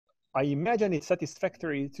I imagine it's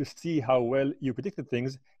satisfactory to see how well you predicted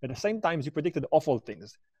things. At the same time, you predicted awful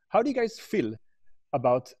things. How do you guys feel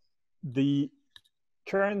about the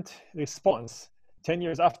current response 10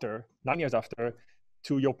 years after, 9 years after,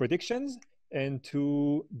 to your predictions and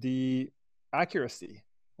to the accuracy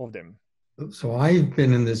of them? So I've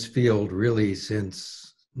been in this field really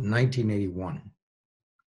since 1981,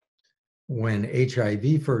 when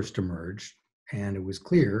HIV first emerged, and it was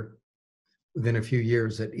clear within a few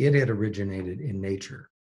years that it had originated in nature.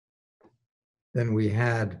 Then we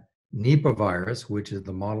had Nipah virus, which is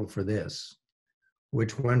the model for this,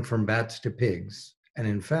 which went from bats to pigs. And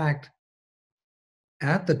in fact,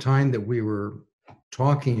 at the time that we were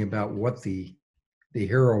talking about what the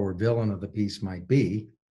hero or villain of the piece might be,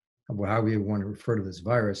 how we want to refer to this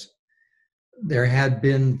virus, there had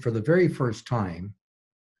been, for the very first time,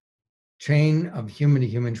 chain of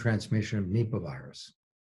human-to-human transmission of Nipah virus.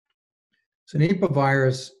 So Nipah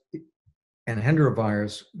virus and Hendra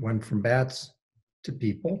virus went from bats to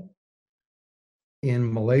people.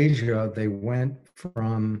 In Malaysia, they went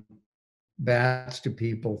from bats to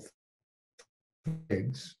people,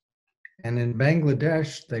 pigs. And in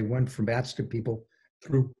Bangladesh, they went from bats to people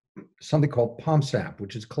through something called palm sap,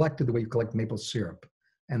 which is collected the way you collect maple syrup.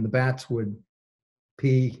 And the bats would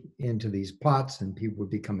pee into these pots and people would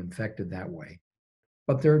become infected that way.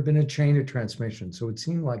 But there had been a chain of transmission, so it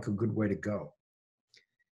seemed like a good way to go.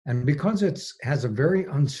 And because it has a very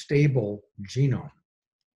unstable genome,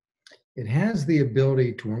 it has the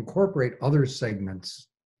ability to incorporate other segments.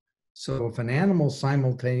 So if an animal is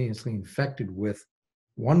simultaneously infected with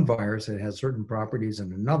one virus that has certain properties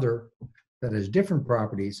and another that has different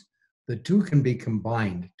properties, the two can be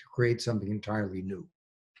combined to create something entirely new.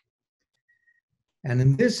 And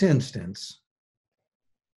in this instance,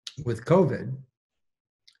 with COVID,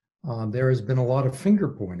 there has been a lot of finger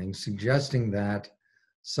pointing suggesting that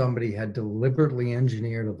somebody had deliberately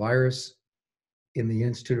engineered a virus in the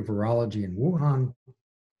Institute of Virology in Wuhan.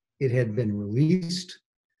 It had been released,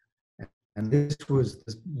 and this was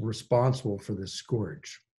responsible for the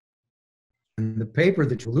scourge. And the paper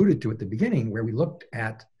that you alluded to at the beginning, where we looked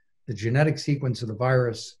at the genetic sequence of the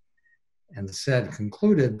virus and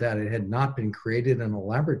concluded that it had not been created in a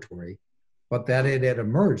laboratory, but that it had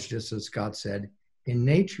emerged, just as Scott said, in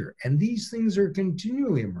nature. And these things are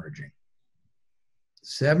continually emerging.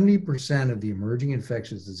 70% of the emerging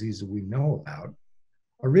infectious diseases we know about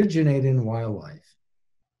originate in wildlife.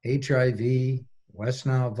 HIV, West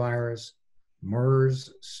Nile virus,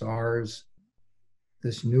 MERS, SARS,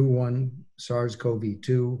 this new one,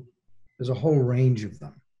 SARS-CoV-2, there's a whole range of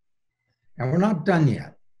them. And we're not done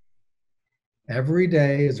yet. Every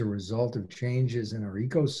day, as a result of changes in our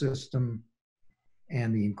ecosystem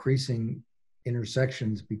and the increasing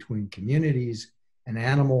intersections between communities and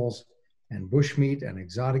animals and bushmeat and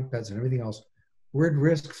exotic pets and everything else, we're at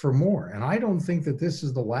risk for more. And I don't think that this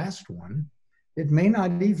is the last one. It may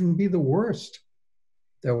not even be the worst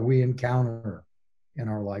that we encounter in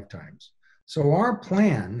our lifetimes. So our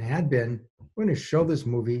plan had been, we're going to show this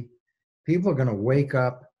movie. People are going to wake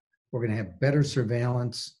up. We're going to have better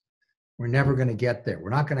surveillance. We're never going to get there.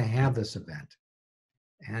 We're not going to have this event.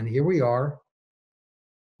 And here we are,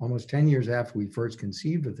 almost 10 years after we first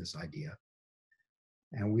conceived of this idea.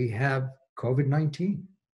 And we have COVID-19.